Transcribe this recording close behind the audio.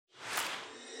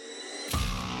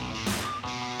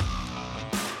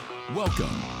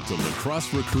Welcome to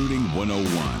Lacrosse Recruiting 101,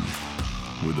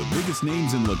 where the biggest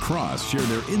names in lacrosse share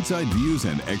their inside views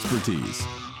and expertise.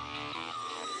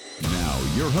 Now,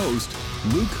 your host,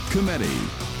 Luke Cometti.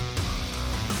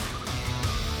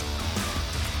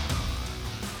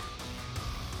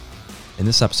 In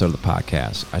this episode of the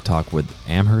podcast, I talk with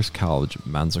Amherst College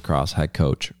men's lacrosse head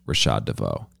coach Rashad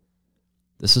DeVoe.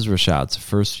 This is Rashad's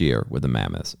first year with the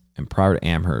Mammoths, and prior to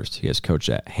Amherst, he has coached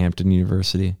at Hampton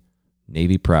University,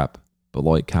 Navy Prep,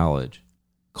 Beloit College,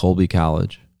 Colby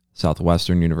College,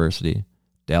 Southwestern University,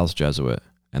 Dallas Jesuit,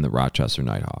 and the Rochester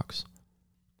Nighthawks.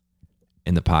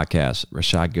 In the podcast,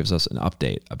 Rashad gives us an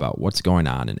update about what's going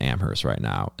on in Amherst right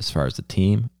now as far as the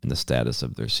team and the status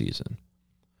of their season.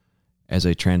 As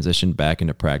they transition back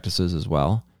into practices as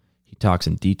well, he talks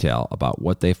in detail about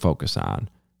what they focus on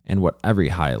and what every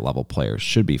high-level player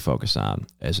should be focused on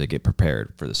as they get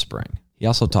prepared for the spring. He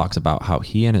also talks about how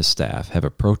he and his staff have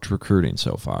approached recruiting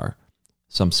so far,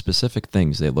 some specific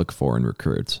things they look for in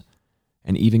recruits,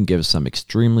 and even gives some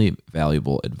extremely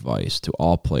valuable advice to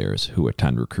all players who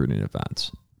attend recruiting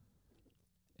events.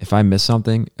 If I missed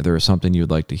something, if there is something you'd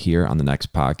like to hear on the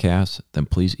next podcast, then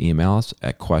please email us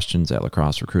at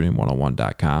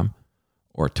questions@lacrosserecruiting101.com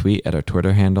or tweet at our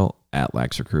Twitter handle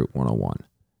 @LaxRecruit101.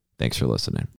 Thanks for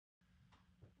listening.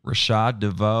 Rashad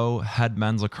DeVoe, head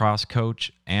men's lacrosse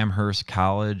coach, Amherst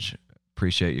College.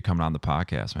 Appreciate you coming on the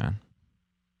podcast, man.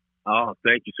 Oh,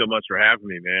 thank you so much for having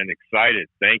me, man. Excited.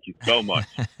 Thank you so much.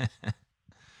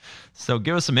 So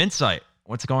give us some insight.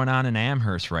 What's going on in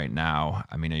Amherst right now?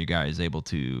 I mean, are you guys able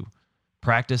to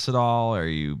practice at all? Are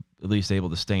you at least able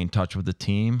to stay in touch with the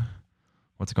team?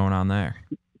 What's going on there?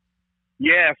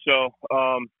 Yeah, so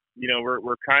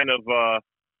we're kind of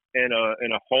in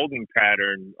a holding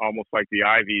pattern, almost like the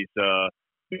Ivies. They're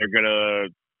gonna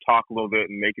talk a little bit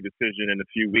and make a decision in a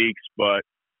few weeks, but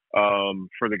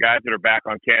for the guys that are back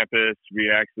on campus, we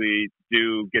actually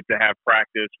do get to have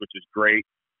practice, which is great.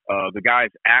 The guys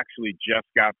actually just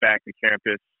got back to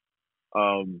campus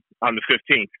on the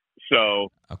 15th.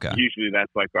 So Usually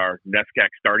that's like our NESCAC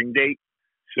starting date.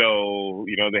 So,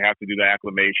 they have to do the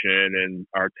acclimation and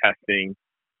our testing.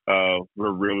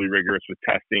 We're really rigorous with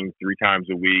testing 3 times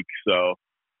a week. So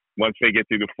once they get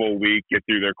through the full week, get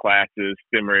through their classes,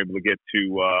 then we're able to get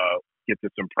to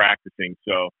some practicing.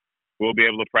 So we'll be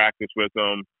able to practice with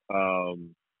them.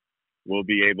 We'll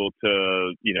be able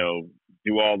to,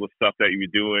 do all the stuff that you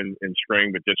would do in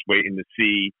spring, but just waiting to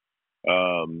see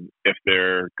if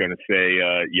they're going to say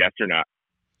yes or not.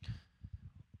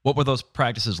 What would those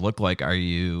practices look like? Are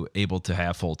you able to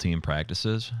have full team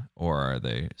practices, or are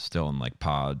they still in like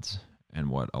pods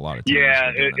and what a lot of teams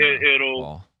are doing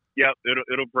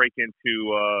it'll break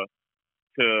into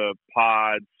to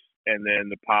pods, and then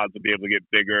the pods will be able to get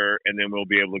bigger, and then we'll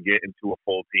be able to get into a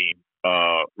full team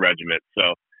regiment.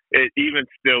 So even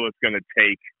still, it's going to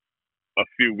take a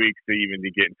few weeks to even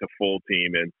to get into full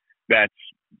team, and that's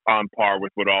on par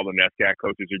with what all the NESCAC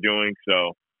coaches are doing.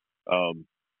 So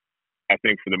I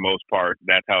think for the most part,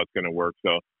 that's how it's going to work.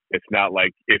 So it's not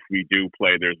like if we do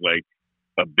play, there's like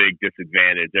a big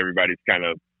disadvantage. Everybody's kind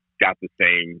of got the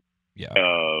same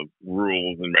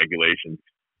rules and regulations.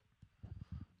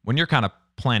 When you're kind of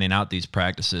planning out these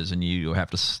practices and you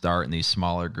have to start in these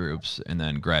smaller groups and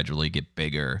then gradually get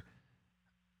bigger,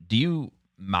 do you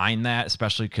mind that,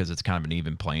 especially because it's kind of an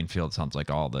even playing field? It sounds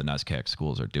like all the NESCAC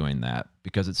schools are doing that,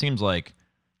 because it seems like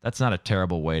that's not a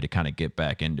terrible way to kind of get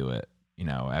back into it,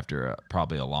 after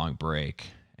probably a long break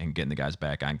and getting the guys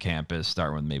back on campus,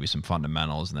 start with maybe some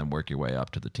fundamentals and then work your way up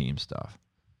to the team stuff.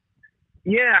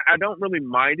 Yeah, I don't really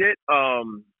mind it.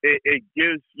 It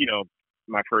gives,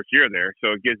 my first year there,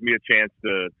 so it gives me a chance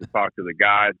to talk to the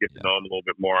guys, get to know them a little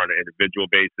bit more on an individual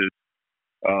basis.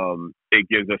 It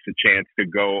gives us a chance to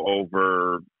go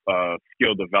over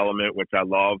skill development, which I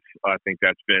love. I think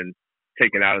that's been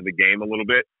taken out of the game a little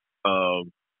bit.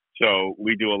 So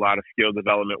we do a lot of skill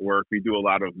development work. We do a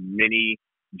lot of mini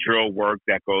drill work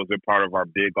that goes in part of our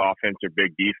big offense or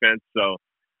big defense. So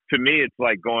to me, it's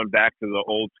like going back to the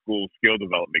old school skill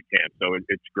development camp. So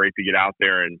it's great to get out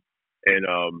there and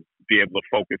be able to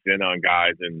focus in on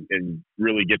guys and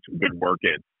really get some good work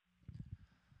in.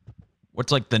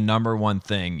 What's like the number one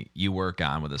thing you work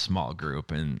on with a small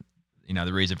group? And,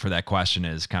 the reason for that question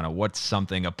is kind of what's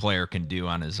something a player can do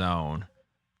on his own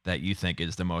that you think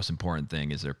is the most important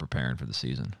thing as they're preparing for the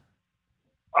season?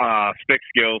 Stick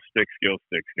skills.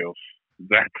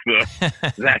 That's the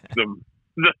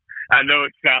I know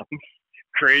it sounds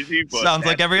crazy, but sounds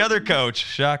like every other coach.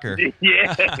 Shocker.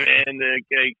 Yeah, man.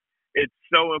 It's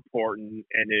so important,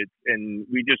 and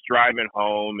we just drive it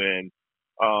home, and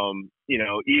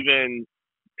even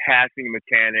passing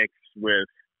mechanics with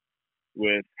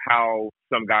with how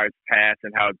some guys pass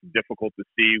and how it's difficult to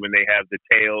see when they have the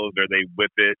tails or they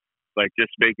whip it. Like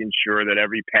just making sure that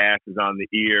every pass is on the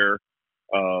ear.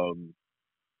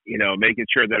 Making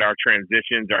sure that our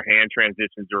transitions, our hand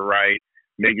transitions are right,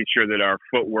 making sure that our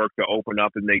footwork to open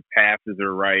up and make passes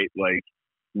are right. Like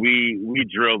we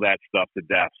drill that stuff to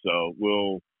death. So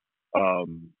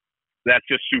that's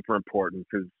just super important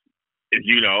because, as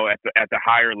you know, at the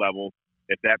higher level,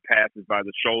 if that pass is by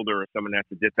the shoulder or someone has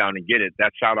to dip down and get it,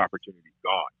 that shot opportunity is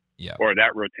gone. Yeah. Or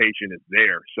that rotation is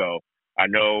there. So I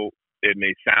know it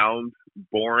may sound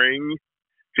boring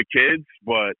to kids,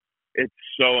 but it's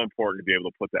so important to be able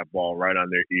to put that ball right on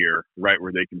their ear, right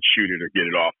where they can shoot it or get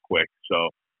it off quick. So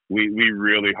we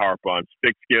really harp on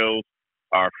stick skills,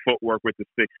 our footwork with the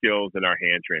stick skills, and our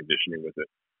hand transitioning with it.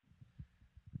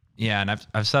 Yeah, and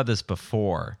I've said this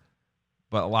before,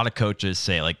 but a lot of coaches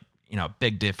say, like,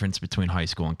 big difference between high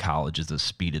school and college is the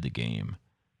speed of the game.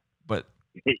 But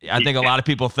I think a lot of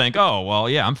people think, oh, well,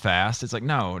 yeah, I'm fast. It's like,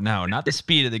 no, not the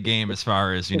speed of the game as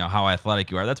far as, how athletic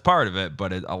you are. That's part of it,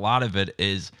 but a lot of it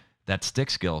is that stick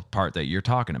skill part that you're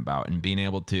talking about and being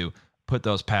able to put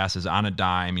those passes on a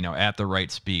dime, at the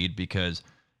right speed, because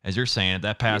as you're saying, if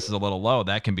that pass is a little low,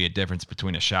 that can be a difference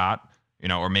between a shot,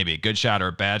 or maybe a good shot or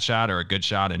a bad shot or a good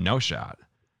shot and no shot.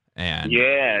 And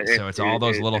so it's all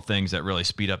those little things that really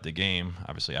speed up the game,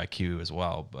 obviously IQ as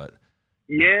well, but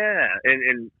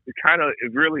and kind of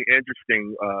really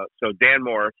interesting. So Dan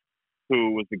Morris,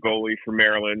 who was the goalie for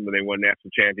Maryland when they won national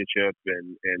championship,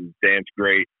 and Dan's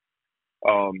great.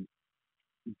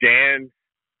 Dan,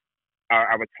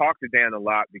 I would talk to Dan a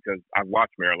lot because I've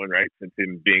watched Maryland, right, since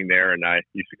him being there, and I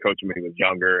used to coach him when he was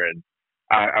younger. And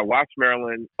I watched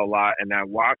Maryland a lot, and I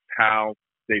watched how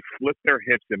they flip their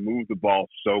hips and move the ball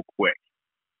so quick,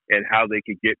 and how they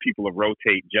could get people to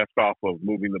rotate just off of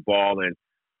moving the ball and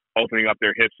opening up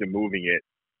their hips and moving it.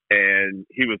 And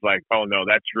he was like, "Oh no,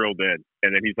 that's drilled in."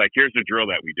 And then he's like, "Here's the drill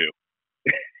that we do."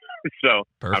 So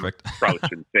perfect. I probably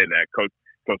shouldn't say that. Coach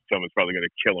Tillman's probably going to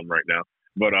kill him right now.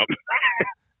 But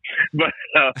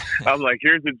I'm like,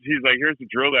 here's the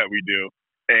drill that we do.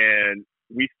 And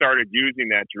we started using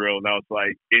that drill, and I was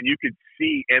like, and you could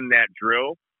see in that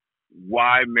drill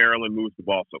why Maryland moves the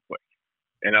ball so quick.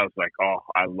 And I was like, oh,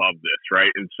 I love this,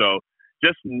 right? And so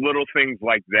just little things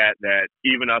like that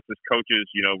even us as coaches,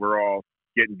 we're all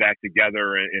getting back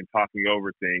together and talking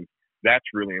over things. That's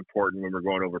really important when we're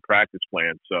going over practice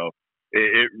plans. So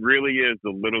it really is,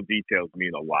 the little details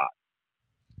mean a lot.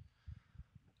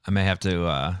 I may have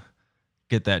to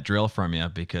get that drill from you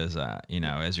because,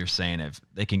 as you're saying, if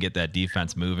they can get that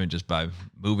defense moving just by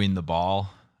moving the ball,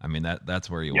 I mean, that's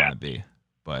where you want to be.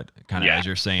 But kind of as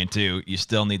you're saying, too, you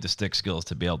still need the stick skills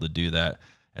to be able to do that.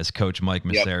 As Coach Mike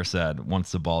Messer said,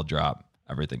 once the ball drops,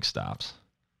 everything stops.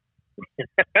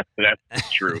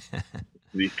 That's true.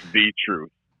 the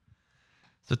truth.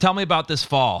 So tell me about this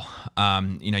fall.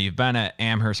 You've been at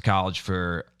Amherst College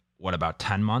for, about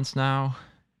 10 months now?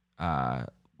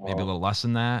 Maybe a little less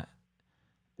than that.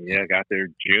 Yeah, I got there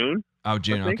June. Oh,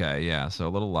 June. Okay. Yeah. So a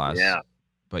little less. Yeah.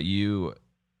 But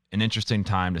an interesting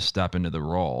time to step into the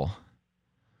role.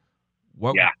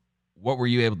 What were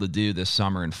you able to do this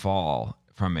summer and fall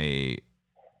from a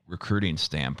recruiting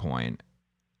standpoint?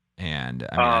 And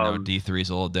I know D3 is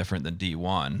a little different than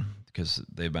D1 because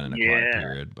they've been in a quiet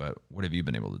period, but what have you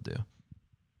been able to do?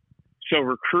 So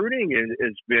recruiting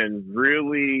has been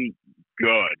really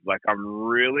good. Like, I'm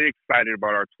really excited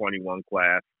about our 21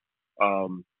 class.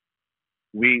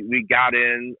 We got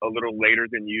in a little later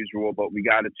than usual, but we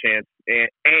got a chance,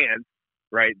 and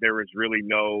right, there was really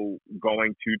no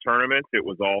going to tournaments. It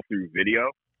was all through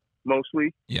video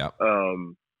mostly. Yeah.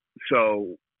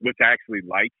 So, which I actually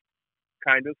like,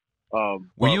 kind of.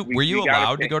 Were you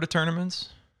allowed to go to tournaments?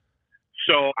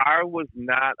 So I was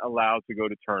not allowed to go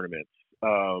to tournaments.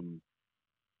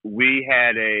 We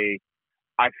had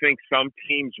I think some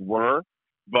teams were,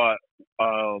 but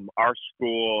our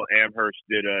school, Amherst,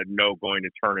 did a no going to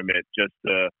tournament just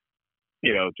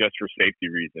for safety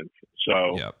reasons.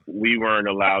 So we weren't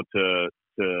allowed to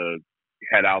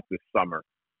head out this summer.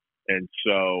 And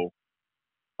so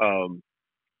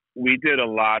we did a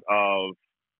lot of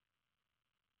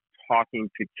talking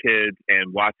to kids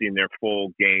and watching their full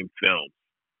game films,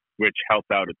 which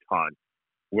helped out a ton.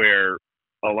 Where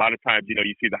a lot of times,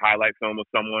 you see the highlight film of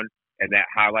someone, and that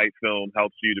highlight film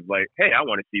helps you to like, hey, I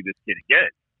want to see this kid again,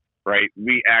 right?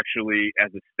 We actually,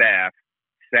 as a staff,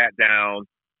 sat down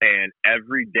and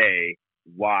every day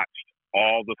watched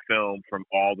all the film from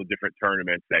all the different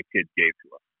tournaments that kids gave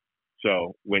to us.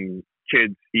 So when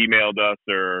kids emailed us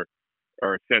or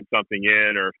sent something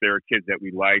in, or if there were kids that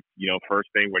we liked, first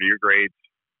thing, what are your grades?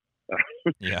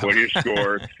 What are your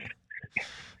scores?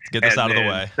 get this out of the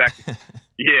way.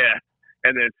 Yeah.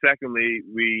 And then secondly,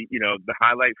 we, the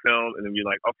highlight film, and then we're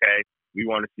like, okay, we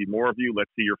want to see more of you.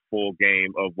 Let's see your full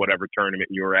game of whatever tournament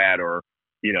you're at, or,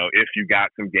 if you got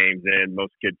some games in.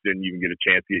 Most kids didn't even get a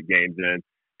chance to get games in.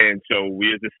 And so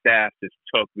we as a staff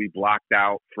we blocked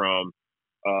out from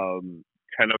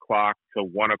 10 o'clock to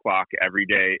 1 o'clock every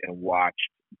day and watched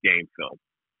game film.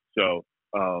 So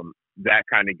that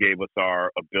kind of gave us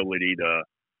our ability to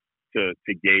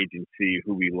gauge and see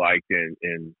who we liked. And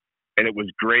it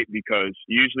was great because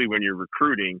usually when you're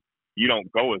recruiting, you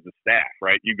don't go as a staff,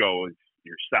 right? You go as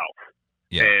yourself.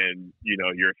 Yeah. And,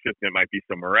 your assistant might be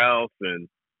somewhere else. And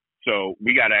so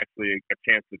we got actually a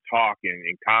chance to talk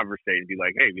and conversate and be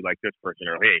like, hey, we like this person,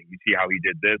 or hey, you see how he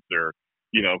did this, or,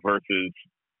 versus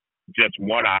just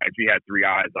one eye. We had three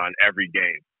eyes on every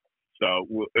game. So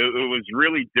it was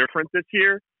really different this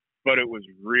year, but it was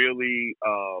really,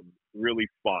 really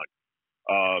fun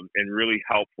and really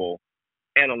helpful.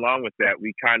 And along with that,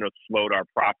 we kind of slowed our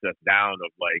process down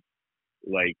of like,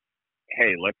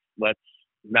 hey, let's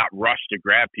not rush to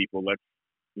grab people. Let's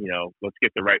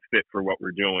get the right fit for what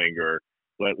we're doing, or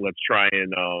let's try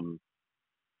and,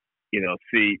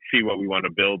 see what we want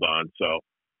to build on. So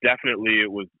definitely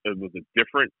it was a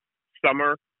different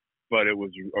summer, but it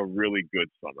was a really good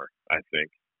summer, I think.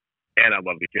 And I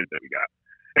love the kids that we got.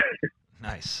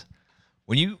 Nice.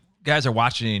 When you guys are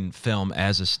watching film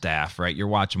as a staff, right? You're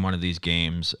watching one of these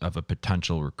games of a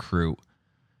potential recruit.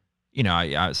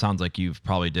 It sounds like you've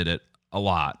probably did it a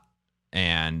lot.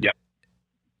 And yep.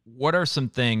 What are some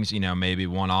things, maybe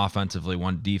one offensively,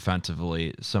 one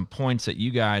defensively, some points that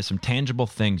you guys, some tangible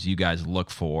things you guys look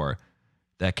for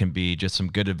that can be just some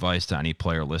good advice to any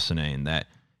player listening that,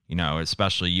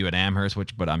 especially you at Amherst,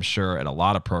 but I'm sure at a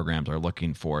lot of programs are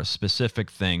looking for specific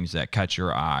things that catch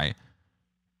your eye,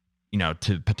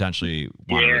 to potentially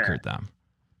want to recruit them?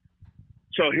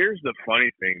 So here's the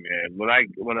funny thing, man.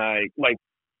 When I like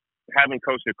having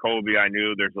coached at Colby, I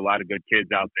knew there's a lot of good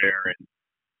kids out there. And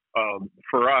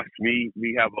for us, we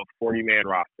have a 40-man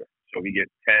roster. So we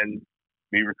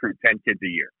recruit 10 kids a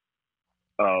year.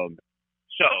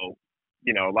 So,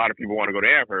 a lot of people want to go to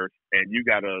Amherst, and you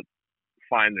got to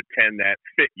find the 10 that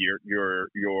fit your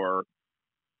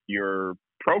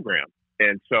program.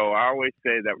 And so I always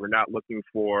say that we're not looking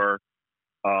for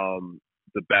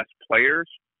the best players.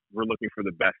 We're looking for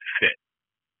the best fit.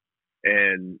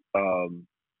 And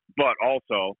but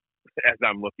also, as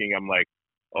I'm looking, I'm like,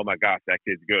 oh my gosh, that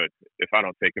kid's good. If I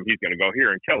don't take him, he's going to go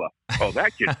here and kill us. Oh,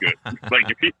 that kid's good. And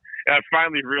I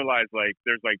finally realized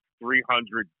there's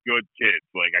 300 good kids.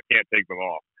 I can't take them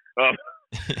all.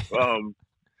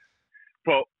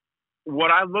 But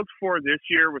what I looked for this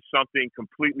year was something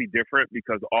completely different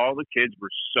because all the kids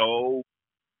were so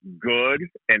good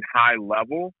and high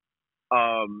level.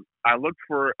 I looked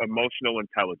for emotional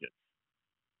intelligence.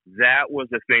 That was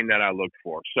the thing that I looked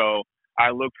for. So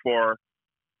I looked for,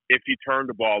 if you turned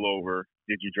the ball over,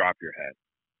 did you drop your head?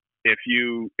 If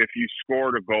you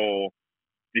scored a goal,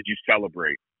 did you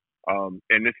celebrate?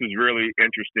 And this is really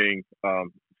interesting.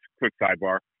 Quick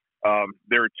sidebar.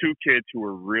 There were two kids who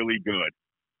were really good,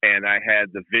 and I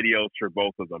had the videos for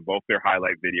both of them, both their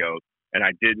highlight videos, and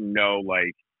I didn't know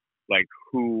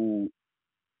who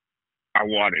I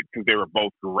wanted because they were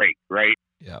both great, right?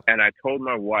 Yeah. And I told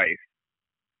my wife,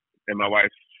 and my wife,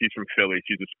 she's from Philly.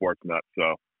 She's a sports nut,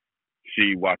 so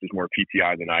she watches more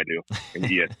PTI than I do and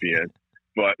ESPN.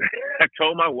 But I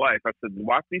told my wife, I said,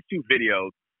 watch these two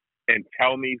videos and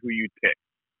tell me who you'd pick.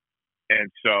 And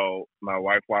so my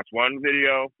wife watched one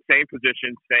video, same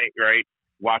position, right?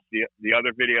 Watched the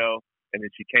other video, and then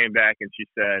she came back and she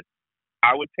said,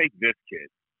 I would take this kid.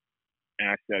 And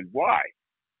I said, why?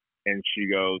 And she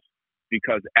goes,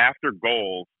 because after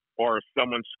goals, or if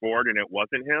someone scored and it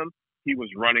wasn't him, he was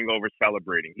running over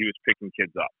celebrating. He was picking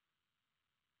kids up.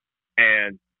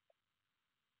 And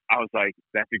I was like,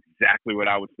 that's exactly what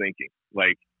I was thinking.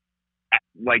 Like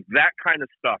that kind of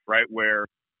stuff, right? Where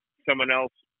someone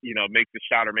else, makes a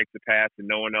shot or makes a pass and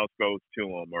no one else goes to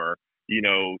him, or,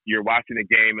 you're watching a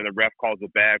game and the ref calls a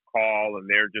bad call and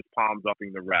they're just palms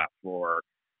upping the ref, or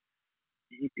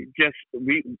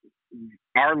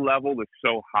our level is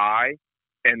so high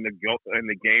and the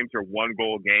games are one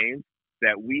goal games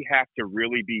that we have to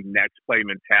really be next play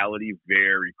mentality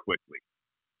very quickly.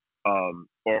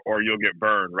 Or you'll get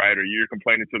burned, right? Or you're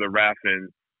complaining to the ref and,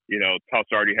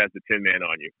 Tufts already has the 10-man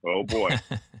on you. Oh boy.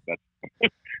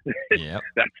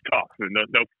 That's tough.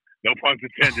 No puns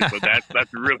intended, but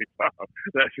that's really tough.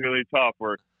 That's really tough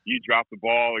where you drop the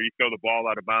ball or you throw the ball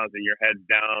out of bounds and your head's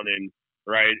down and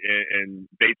right. And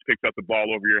Bates picks up the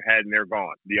ball over your head and they're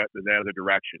gone the other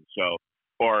direction. So,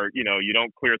 or, you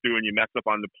don't clear through and you mess up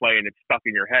on the play and it's stuck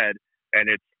in your head and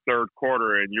it's third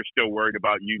quarter and you're still worried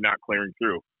about you not clearing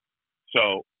through.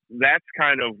 So that's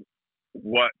kind of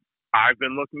what I've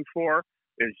been looking for,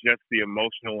 is just the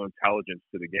emotional intelligence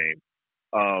to the game.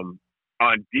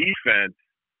 On defense,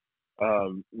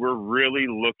 we're really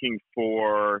looking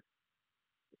for,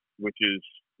 which is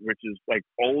like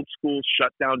old school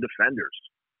shutdown defenders.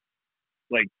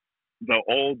 Like the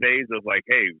old days of like,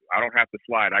 hey, I don't have to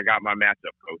slide. I got my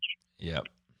matchup, coach. Yep.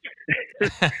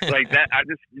 Like that.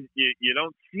 You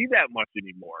don't see that much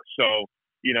anymore. So,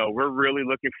 we're really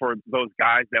looking for those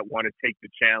guys that want to take the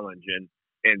challenge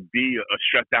and be a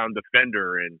shutdown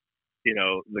defender. And,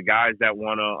 the guys that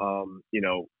want to,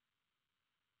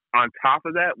 on top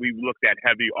of that, we looked at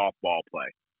heavy off ball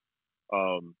play.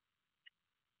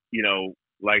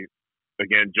 Like,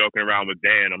 again, joking around with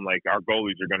Dan, I'm like, our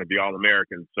goalies are going to be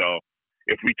All-Americans. So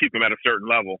if we keep them at a certain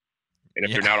level, and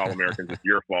if they're not All-Americans, it's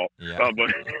your fault. Yeah.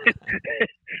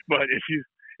 But if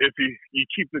you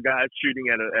keep the guys shooting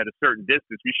at a certain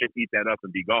distance, we should eat that up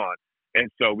and be gone.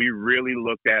 And so we really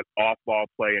looked at off-ball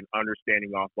play and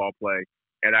understanding off-ball play.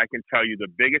 And I can tell you the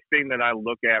biggest thing that I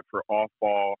look at for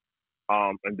off-ball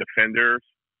and defenders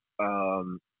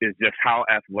is just how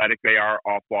athletic they are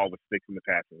off-ball with sticks in the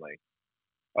passing lane.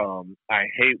 I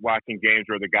hate watching games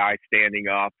where the guy's standing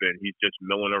up and he's just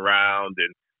milling around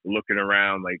and looking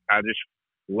around. Like, I just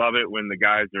love it when the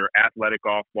guys are athletic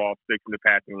off-ball, sticks in the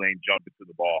passing lane, jump into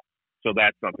the ball. So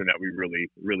that's something that we really,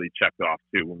 really checked off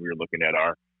too when we were looking at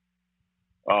our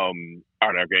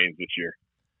games this year.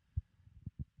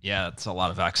 Yeah, that's a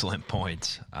lot of excellent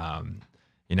points.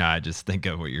 I just think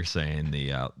of what you're saying,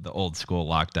 the old school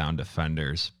lockdown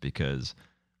defenders, because,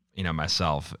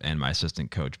 myself and my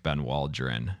assistant coach, Ben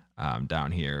Waldron,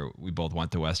 down here, we both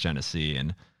went to West Genesee,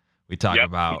 and we talk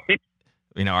about,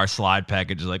 our slide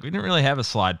package. Like, we didn't really have a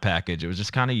slide package. It was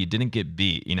just kind of, you didn't get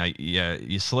beat.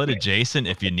 You slid adjacent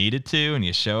if you needed to, and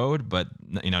you showed, but,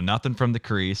 nothing from the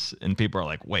crease. And people are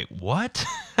like, wait, what?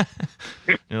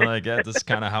 You're like, yeah, that's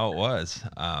kind of how it was.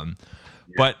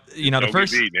 But,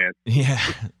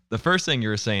 the first thing you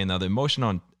were saying, though, the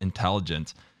emotional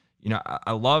intelligence,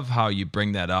 I love how you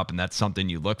bring that up, and that's something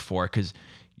you look for, because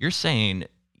you're saying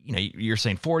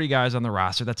 40 guys on the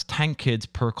roster. That's 10 kids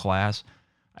per class.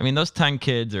 I mean, those 10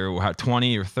 kids, or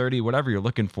 20 or 30, whatever you're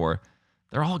looking for,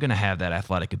 they're all going to have that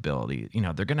athletic ability.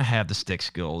 They're going to have the stick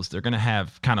skills. They're going to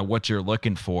have kind of what you're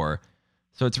looking for.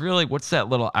 So it's really, what's that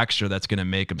little extra that's going to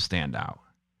make them stand out?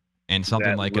 And something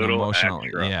that like an emotional,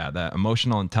 extra. That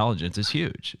emotional intelligence is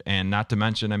huge. And not to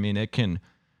mention, I mean, it can,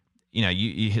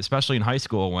 you especially in high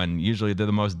school, when usually they're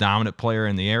the most dominant player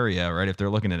in the area, right? If they're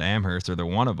looking at Amherst or they're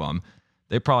one of them,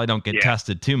 they probably don't get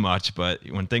tested too much. But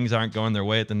when things aren't going their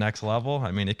way at the next level,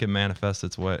 I mean, it can manifest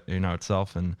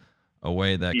itself in a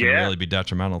way that can really be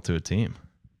detrimental to a team.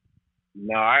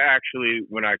 No, I actually,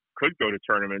 when I could go to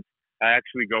tournaments, I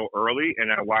actually go early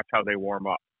and I watch how they warm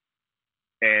up.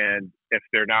 And if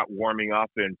they're not warming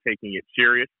up and taking it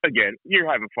serious, again,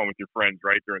 you're having fun with your friends,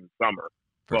 right, during the summer.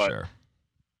 For sure.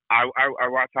 I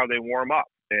watch how they warm up,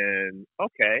 and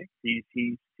okay, he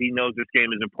knows this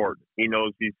game is important. He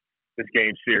knows this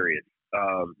game's serious.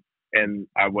 And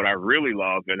what I really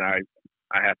love, and I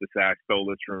have to say I stole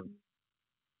this from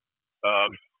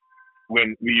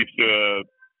when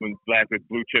last with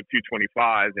Blue Chip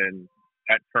 225, and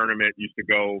that tournament used to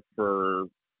go for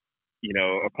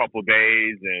a couple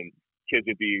days, and kids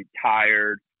would be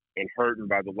tired and hurting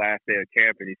by the last day of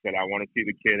camp. And he said, I want to see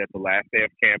the kid at the last day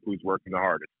of camp who's working the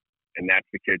hardest. And that's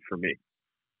the kid for me.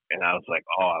 And I was like,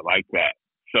 oh, I like that.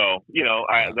 So,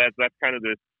 that's kind of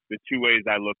the two ways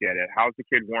I look at it. How's the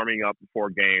kid warming up before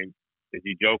games? Is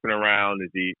he joking around?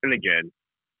 And again,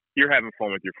 you're having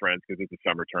fun with your friends because it's a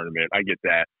summer tournament. I get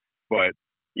that. But,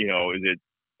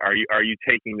 are you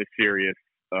taking this serious?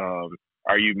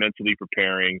 Are you mentally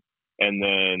preparing? And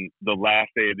then the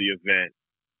last day of the event,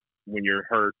 when you're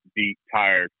hurt, beat,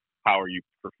 tired, how are you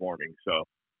performing? So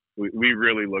we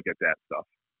really look at that stuff.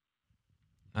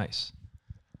 Nice.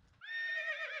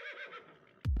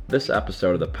 This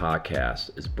episode of the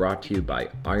podcast is brought to you by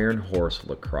Iron Horse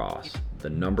Lacrosse, the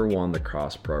 #1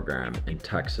 lacrosse program in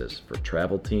Texas for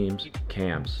travel teams,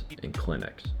 camps, and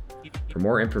clinics. For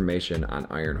more information on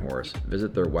Iron Horse,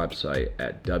 visit their website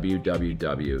at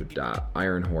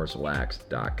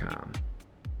www.ironhorselax.com.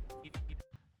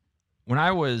 When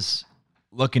I was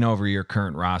looking over your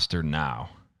current roster now,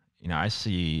 I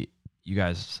see you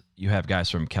have guys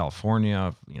from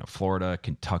California, Florida,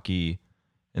 Kentucky,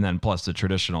 and then plus the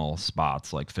traditional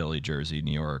spots like Philly, Jersey,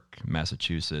 New York,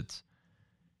 Massachusetts.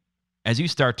 As you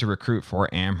start to recruit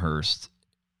for Amherst,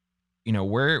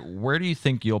 where do you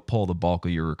think you'll pull the bulk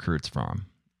of your recruits from?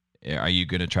 Are you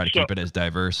going to try to keep it as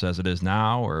diverse as it is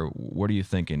now, or what are you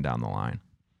thinking down the line?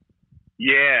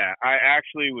 Yeah, I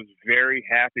actually was very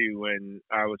happy when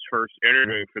I was first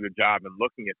interviewing for the job and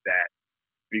looking at that,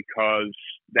 because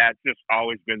that's just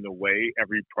always been the way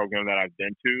every program that I've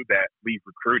been to that we've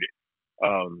recruited.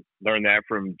 Learned that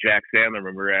from Jack Sandler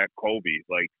when we were at Colby.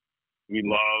 Like, we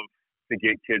love to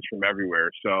get kids from everywhere.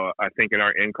 So I think in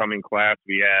our incoming class,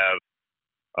 we have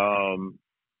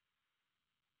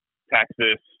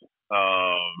Texas,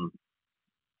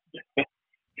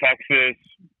 Texas,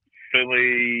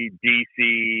 Philly,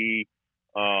 DC,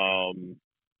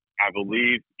 I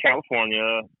believe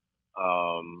California,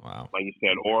 Wow. like you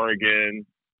said, Oregon.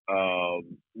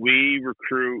 We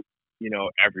recruit,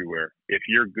 everywhere. If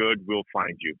you're good, we'll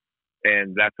find you.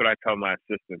 And that's what I tell my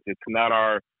assistants. It's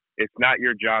not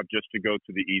your job just to go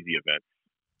to the easy events,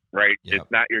 right? Yep.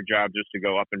 It's not your job just to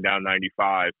go up and down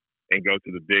 95 and go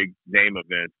to the big name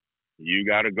events. You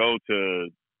got to go to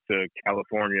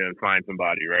California and find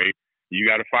somebody, right? You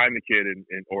got to find the kid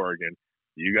in Oregon.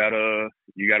 You gotta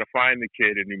find the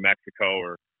kid in New Mexico.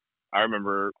 Or I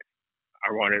remember I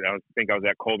think I was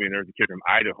at Colby, and there was a kid from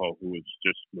Idaho who was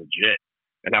just legit,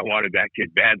 and I wanted that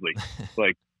kid badly.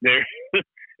 Like, there,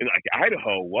 like,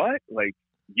 Idaho, what? Like,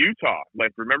 Utah.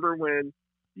 Like, remember when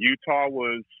Utah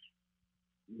was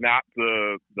not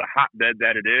the hotbed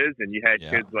that it is, and you had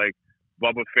kids like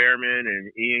Bubba Fairman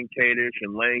and Ian Kadish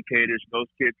and Lane Kadish. Those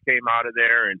kids came out of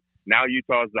there, and now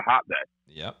Utah is the hotbed.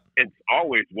 Yep. It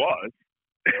always was.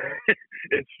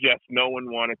 It's just no one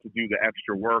wanted to do the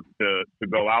extra work to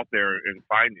go out there and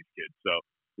find these kids. So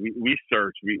we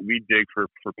search, we dig for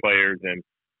players. And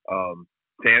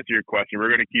to answer your question, we're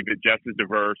going to keep it just as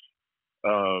diverse.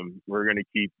 We're going to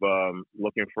keep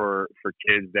looking for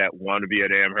kids that want to be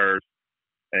at Amherst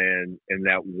and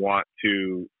that want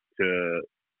to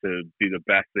be the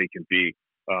best they can be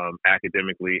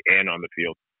academically and on the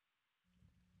field.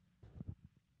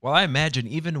 Well, I imagine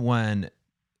even when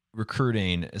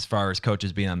recruiting, as far as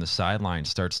coaches being on the sideline,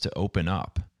 starts to open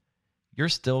up, you're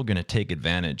still going to take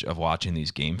advantage of watching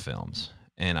these game films.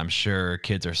 And I'm sure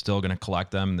kids are still going to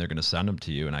collect them, and they're going to send them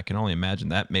to you. And I can only imagine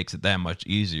that makes it that much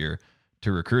easier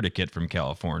to recruit a kid from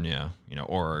California,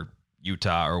 or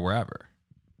Utah or wherever.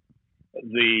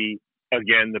 The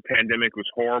pandemic was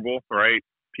horrible, right?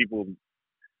 People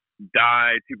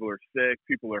died, people are sick,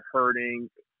 people are hurting,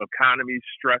 economy's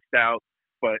stressed out,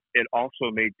 but it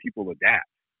also made people adapt.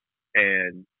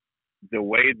 And the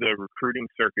way the recruiting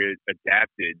circuit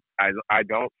adapted, I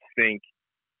don't think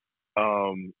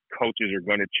coaches are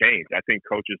going to change. I think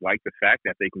coaches like the fact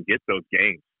that they can get those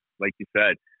games. Like you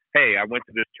said, hey, I went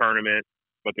to this tournament,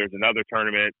 but there's another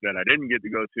tournament that I didn't get to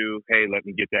go to. Hey, let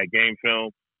me get that game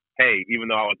film. Hey, even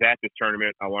though I was at this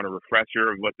tournament, I want a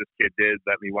refresher of what this kid did.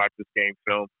 Let me watch this game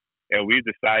film. And we've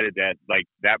decided that, like,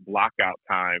 that blockout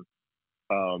time,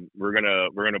 we're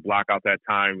gonna block out that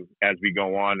time as we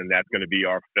go on, and that's gonna be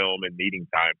our film and meeting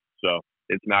time. So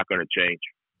it's not gonna change.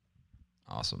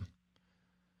 Awesome.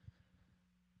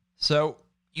 So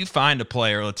you find a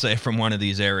player, let's say from one of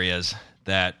these areas,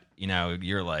 that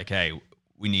you're like, hey,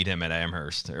 we need him at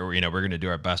Amherst, or we're going to do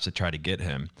our best to try to get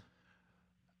him.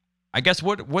 I guess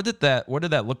what did that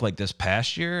look like this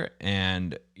past year,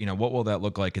 and what will that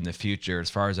look like in the future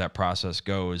as far as that process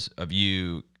goes of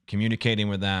you communicating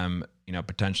with them,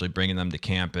 potentially bringing them to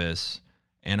campus,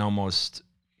 and almost,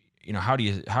 how do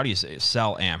you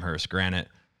sell Amherst? Granted,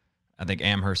 I think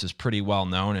Amherst is pretty well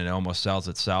known and it almost sells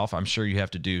itself. I'm sure you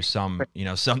have to do some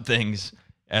things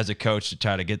as a coach to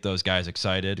try to get those guys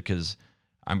excited, because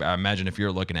I imagine if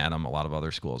you're looking at them, a lot of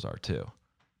other schools are too.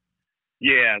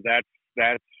 Yeah,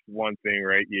 that's one thing,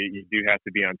 right? You do have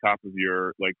to be on top of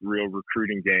your real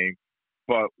recruiting game,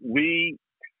 but we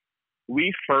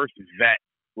first vet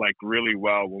really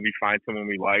well when we find someone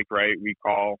we like, right? We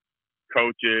call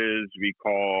coaches, we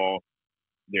call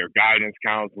their guidance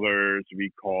counselors, we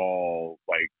call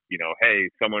hey,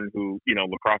 someone who,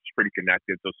 lacrosse is pretty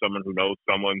connected, so someone who knows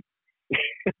someone.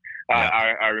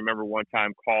 I remember one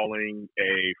time calling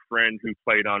a friend who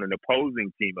played on an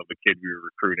opposing team of a kid we were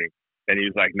recruiting, and he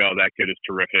was like, no, that kid is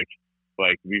terrific.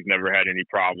 We've never had any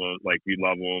problems. We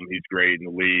love him. He's great in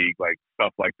the league,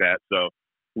 stuff like that. So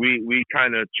we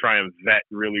kind of try and vet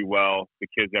really well the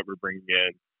kids that we're bringing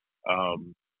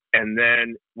in. And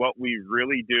then what we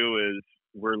really do is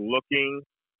we're looking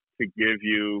to give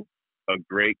you a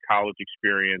great college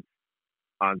experience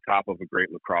on top of a great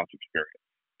lacrosse experience.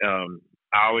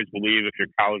 I always believe if your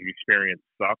college experience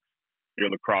sucks, your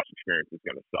lacrosse experience is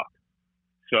going to suck.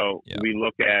 So we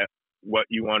look at what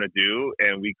you want to do,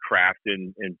 and we craft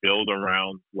and build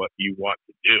around what you want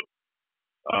to do.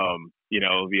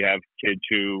 We have kids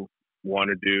who want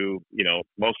to do,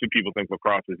 mostly people think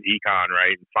lacrosse is econ,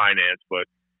 right, and finance, but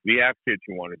we have kids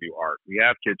who want to do art. We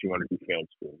have kids who want to do film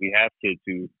school. We have kids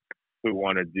who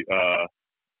want to do,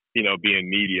 be in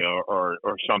media or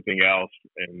something else.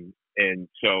 And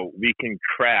so we can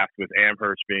craft, with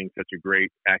Amherst being such a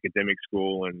great academic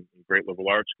school and great liberal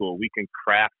arts school, we can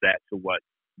craft that to what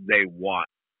they want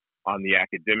on the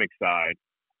academic side,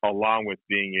 along with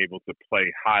being able to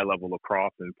play high level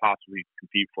lacrosse and possibly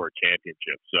compete for a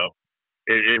championship. So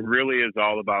it really is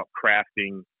all about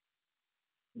crafting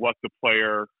what the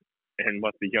player and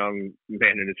what the young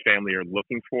man and his family are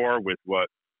looking for with what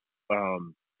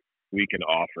we can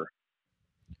offer.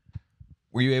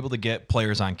 Were you able to get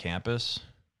players on campus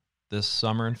this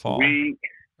summer and fall?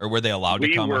 Or were they allowed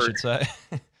to come, I should say?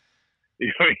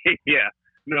 Yeah.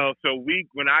 No, so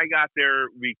when I got there,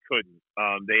 we couldn't.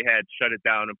 They had shut it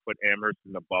down and put Amherst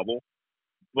in the bubble.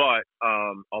 But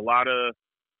a lot of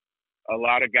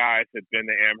guys had been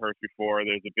to Amherst before.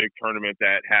 There's a big tournament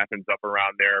that happens up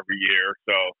around there every year,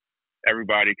 so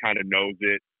everybody kind of knows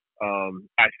it.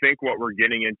 I think what we're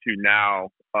getting into now,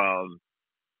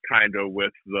 kind of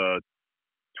with the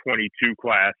 22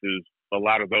 classes, a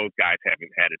lot of those guys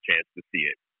haven't had a chance to see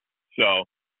it. So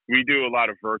we do a lot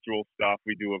of virtual stuff.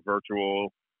 We do a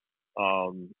virtual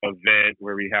event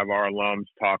where we have our alums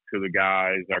talk to the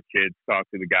guys, our kids talk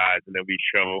to the guys, and then we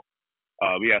show.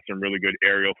 We have some really good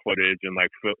aerial footage and like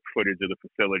footage of the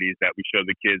facilities that we show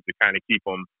the kids to kind of keep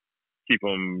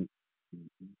them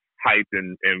hyped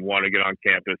and want to get on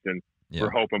campus. And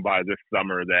we're hoping by this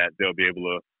summer that they'll be able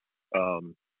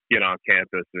to get on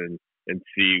campus and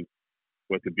see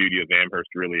what the beauty of Amherst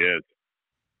really is.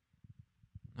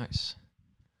 Nice.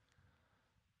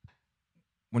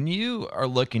 When you are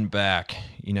looking back,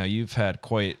 you've had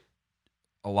quite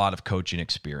a lot of coaching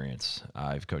experience.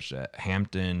 I've coached at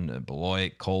Hampton,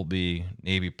 Beloit, Colby,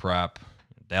 Navy Prep,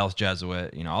 Dallas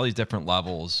Jesuit, all these different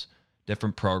levels,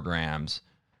 different programs.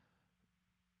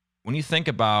 When you think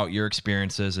about your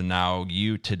experiences and now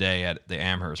you today at the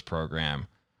Amherst program,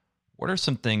 what are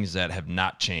some things that have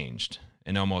not changed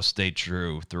and almost stayed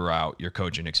true throughout your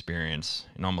coaching experience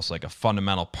and almost like a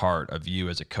fundamental part of you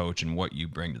as a coach and what you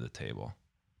bring to the table?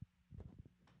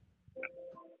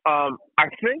 I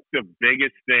think the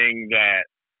biggest thing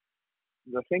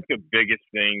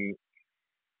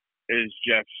is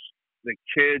just the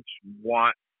kids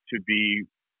want to be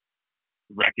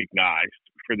recognized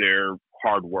for their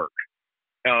hard work.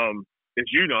 As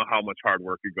you know how much hard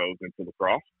work it goes into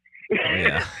lacrosse. Oh,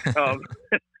 yeah.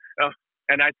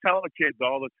 And I tell the kids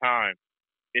all the time,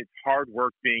 it's hard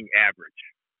work being average,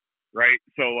 right?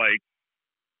 So like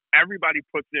everybody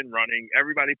puts in running,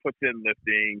 everybody puts in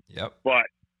lifting, but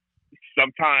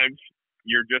sometimes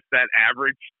you're just that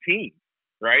average team,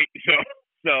 right?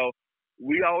 So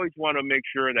we always want to make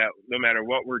sure that no matter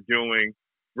what we're doing,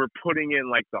 we're putting in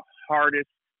like the hardest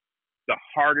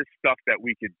stuff that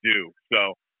we could do.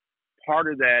 So part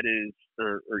of that is,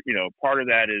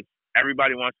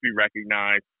 everybody wants to be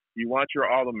recognized. You want your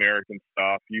All-American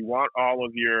stuff. You want all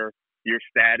of your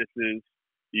statuses.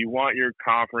 You want your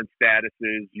conference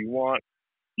statuses. You want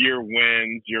your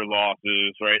wins, your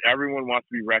losses, right? Everyone wants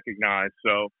to be recognized.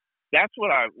 So that's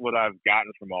what I've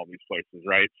gotten from all these places,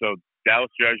 right? So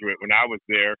Dallas Jesuit, when I was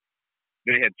there,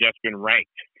 they had just been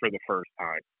ranked for the first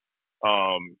time.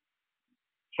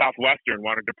 Southwestern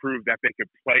wanted to prove that they could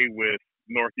play with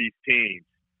Northeast teams.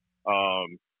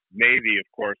 Navy, of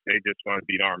course, they just want to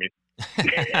beat Army.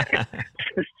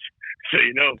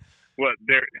 So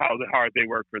how hard they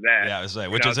work for that. Yeah, I was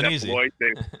like, which isn't easy.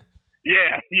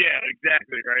 Yeah,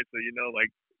 exactly, right. So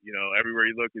everywhere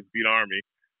you look is beat Army.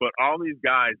 But all these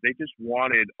guys, they just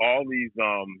wanted all these.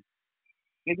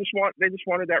 They just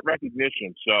wanted that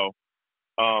recognition. So,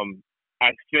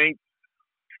 I think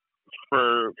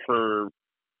for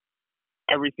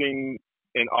everything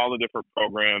in all the different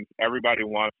programs, everybody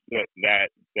wants that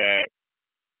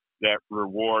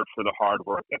reward for the hard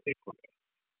work that they put in.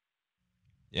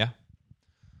 Yeah,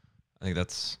 I think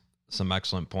that's some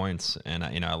excellent points, and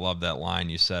I love that line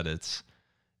you said. It's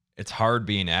hard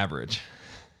being average.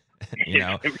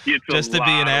 Just to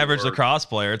be an average lacrosse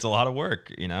player, it's a lot of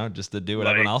work. Just to do what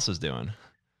everyone else is doing.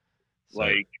 So.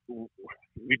 Like the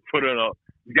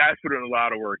guys put in a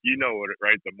lot of work. You know it,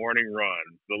 right? The morning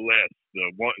runs, the list,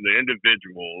 the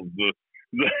individuals, the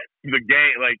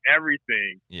game, like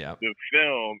everything. Yeah. The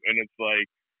film, and it's like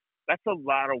that's a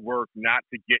lot of work not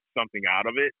to get something out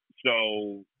of it.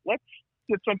 So let's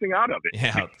get something out of it.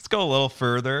 Yeah, let's go a little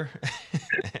further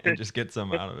and just get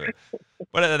some out of it.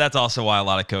 But that's also why a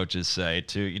lot of coaches say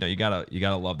too, you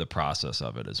gotta love the process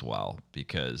of it as well,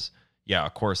 because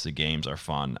of course the games are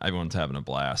fun. Everyone's having a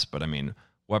blast, but I mean,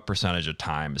 what percentage of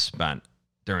time is spent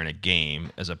during a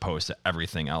game as opposed to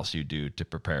everything else you do to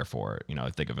prepare for it?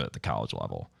 Think of it at the college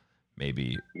level,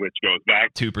 maybe which goes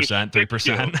back 2%,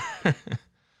 3%.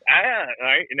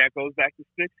 Right, and that goes back to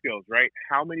stick skills, right?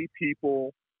 How many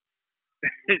people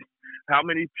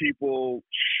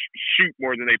shoot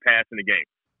more than they pass in a game?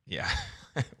 Yeah.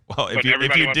 Well, if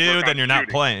you do, then you're not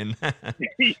playing. Right.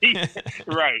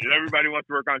 And everybody wants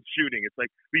to work on shooting. It's like,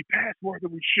 we pass more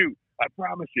than we shoot. I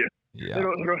promise you. Yeah.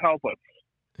 It'll help us.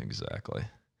 Exactly.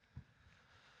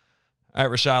 All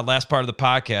right, Rashad, last part of the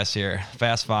podcast here.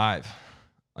 Fast five.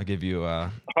 I'll give you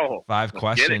 5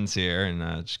 questions here,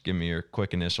 and just give me your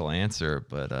quick initial answer,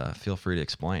 but feel free to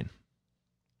explain.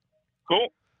 Cool.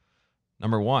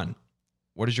 Number 1,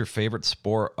 what is your favorite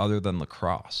sport other than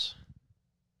lacrosse?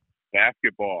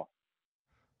 Basketball.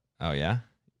 Oh yeah,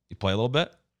 you play a little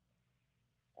bit?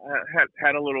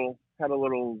 Had a little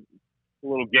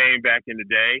game back in the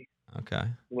day. Okay.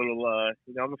 A little,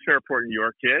 I'm a Fairport, New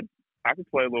York kid. I can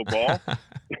play a little ball.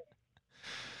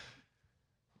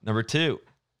 Number 2,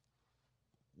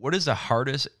 what is the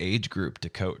hardest age group to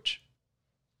coach?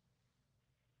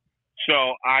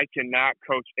 So I cannot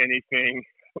coach anything.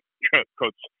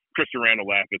 Coach Christian Randall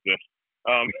laugh at this.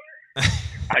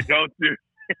 I don't do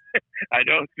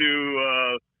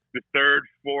the 3rd,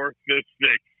 4th, 5th,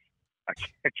 6th. I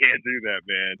can't do that,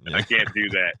 man. Yeah. I can't do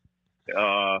that.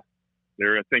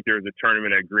 I think there was a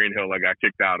tournament at Green Hill I got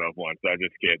kicked out of once. I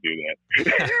just can't do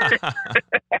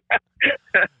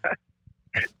that.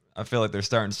 I feel like they're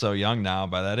starting so young now.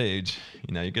 By that age,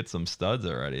 you get some studs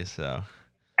already. So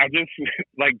I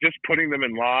just putting them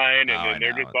in line, and then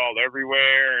they're just all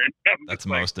everywhere. And that's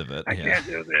most of it. I can't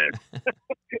do this.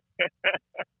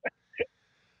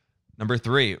 Number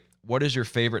 3, what is your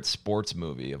favorite sports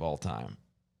movie of all time?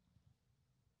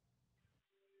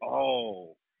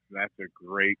 Oh, that's a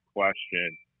great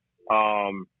question.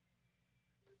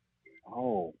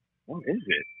 What is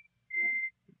it?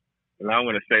 And I'm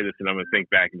going to say this, and I'm going to think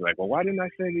back and be like, well, why didn't I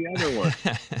say the other one?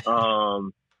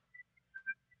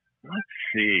 Let's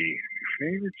see.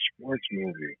 Favorite sports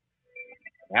movie?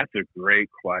 That's a great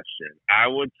question. I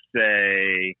would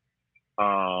say,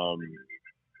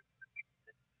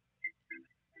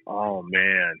 oh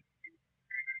man,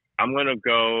 I'm gonna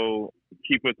go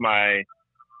keep with my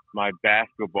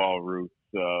basketball roots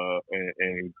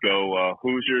and go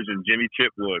Hoosiers and Jimmy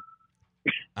Chitwood.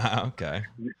 Okay.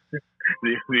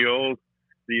 the old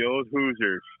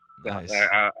Hoosiers. Nice.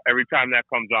 Every time that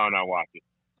comes on, I watch it.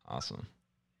 Awesome.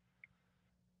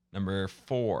 Number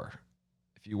 4,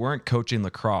 if you weren't coaching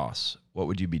lacrosse, what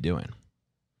would you be doing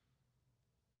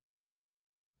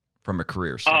from a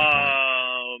career standpoint?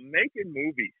 Making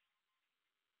movies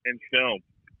and film.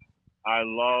 I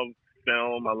love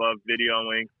film. I love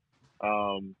videoing.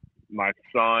 My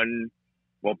son,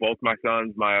 both my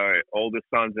sons, my oldest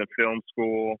son's in film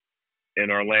school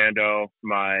in Orlando.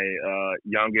 My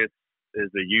youngest is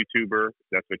a YouTuber.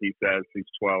 That's what he says. He's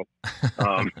 12.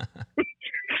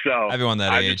 So everyone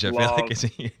that age, I feel like it's a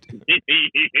YouTuber.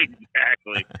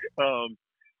 Exactly.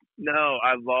 No,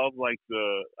 I love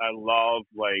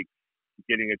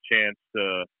getting a chance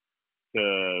to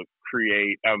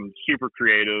create. I'm super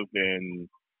creative, and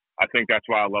I think that's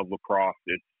why I love lacrosse.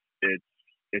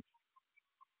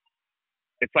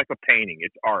 It's like a painting.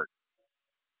 It's art.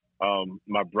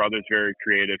 My brother's very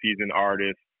creative. He's an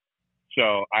artist.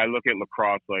 So I look at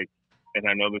lacrosse and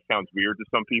I know this sounds weird to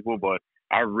some people, but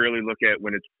I really look at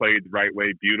when it's played the right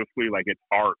way beautifully, like it's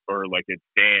art or like it's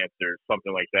dance or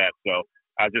something like that. So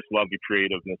I just love the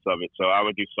creativeness of it. So I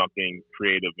would do something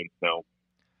creative in film.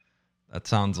 That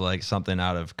sounds like something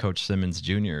out of Coach Simmons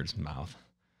Jr.'s mouth.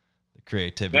 The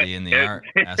creativity in the art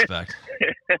aspect.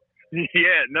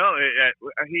 Yeah, no,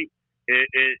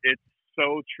 it's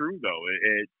so true though.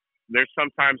 There's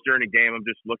sometimes during a game I'm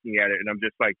just looking at it and I'm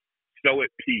just like so at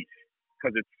peace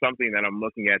because it's something that I'm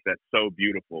looking at that's so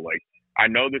beautiful. Like I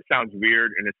know this sounds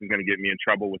weird and this is going to get me in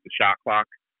trouble with the shot clock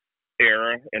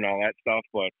era and all that stuff,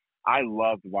 but I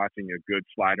loved watching a good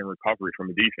slide and recovery from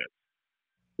a defense.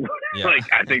 Yeah. Like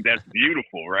I think that's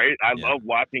beautiful, right? I love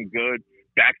watching good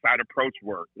backside approach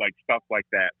work, like stuff like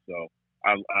that. So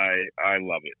I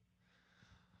love it.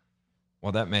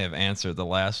 Well, that may have answered the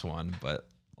last one, but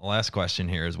the last question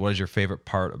here is, what is your favorite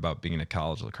part about being a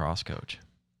college lacrosse coach?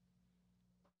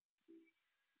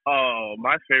 Oh,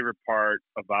 my favorite part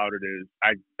about it is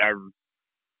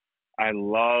I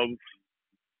love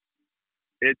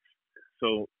it's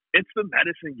the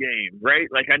medicine game, right?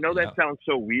 Like I know that sounds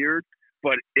so weird,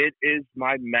 but it is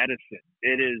my medicine.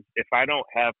 It is. If I don't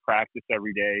have practice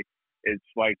every day, it's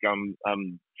like I'm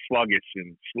sluggish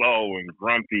and slow and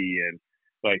grumpy, and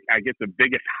Like, I get the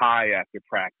biggest high after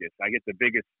practice. I get the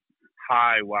biggest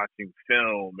high watching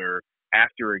film or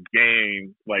after a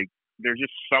game. Like, there's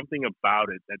just something about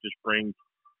it that just brings,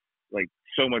 like,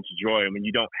 so much joy. And when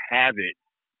you don't have it,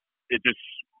 it's just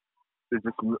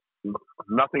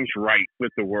nothing's right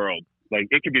with the world. Like,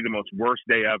 it could be the most worst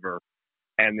day ever.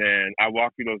 And then I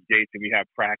walk through those gates and we have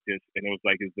practice, and it was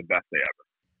like, it's the best day ever.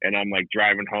 And I'm like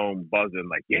driving home buzzing,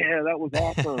 like, yeah, that was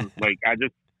awesome. Like, I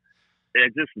just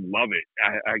love it.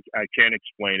 I can't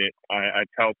explain it. I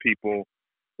tell people,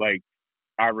 like,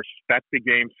 I respect the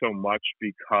game so much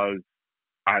because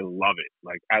I love it.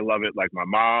 Like, I love it like my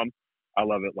mom. I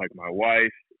love it like my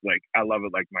wife. Like, I love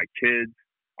it like my kids.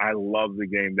 I love the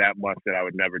game that much that I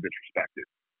would never disrespect it.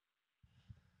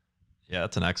 Yeah,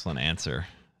 that's an excellent answer.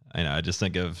 I know. I just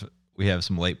think we have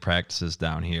some late practices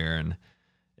down here, and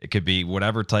it could be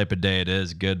whatever type of day it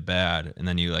is, good, bad. And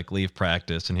then you like leave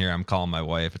practice, and here I'm calling my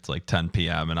wife. It's like 10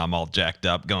 p.m. and I'm all jacked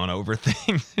up going over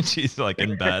things. And she's like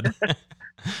in bed.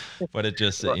 But it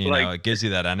just, it gives you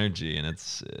that energy, and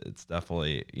it's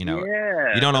definitely, you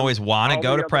don't always want to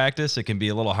go to practice. It can be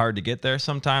a little hard to get there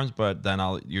sometimes, but then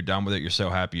you're done with it. You're so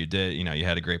happy you did. You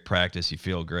had a great practice. You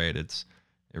feel great. It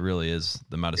really is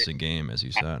the medicine game, as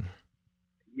you said.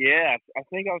 Yeah, I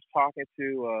think I was talking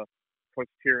to Coach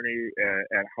Tierney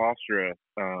at Hofstra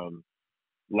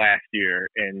last year,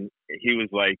 and he was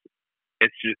like,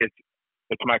 "It's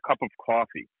my cup of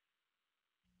coffee."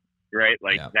 Right?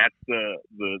 Like, that's the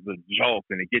jolt,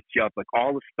 and it gets you up. Like,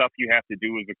 all the stuff you have to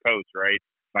do as a coach, right?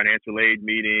 Financial aid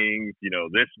meetings,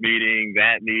 this meeting,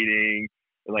 that meeting.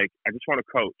 Like, I just want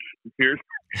to coach.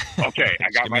 Okay,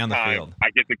 I got my time. Field. I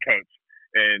get to coach.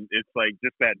 And it's like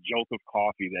just that jolt of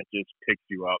coffee that just picks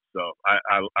you up. So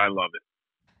I love it.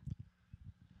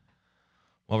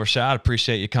 Well, Rashad,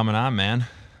 appreciate you coming on, man.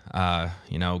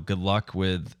 Good luck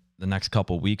with the next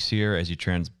couple weeks here as you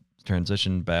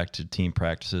transition back to team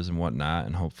practices and whatnot.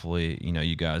 And hopefully,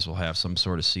 you guys will have some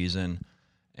sort of season.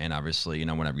 And obviously,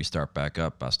 whenever you start back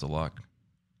up, best of luck.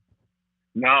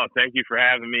 No, thank you for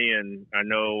having me. And I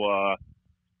know,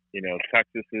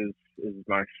 Texas is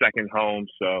my second home.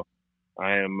 So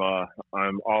I'm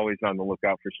always on the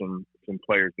lookout for some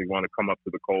players who want to come up to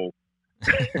the cold.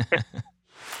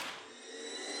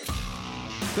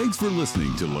 Thanks for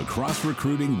listening to Lacrosse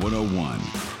Recruiting 101.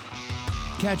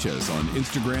 Catch us on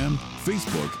Instagram,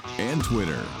 Facebook, and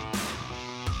Twitter.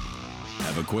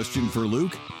 Have a question for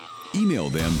Luke? Email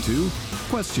them to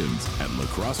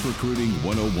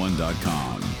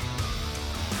questions@lacrosserecruiting101.com.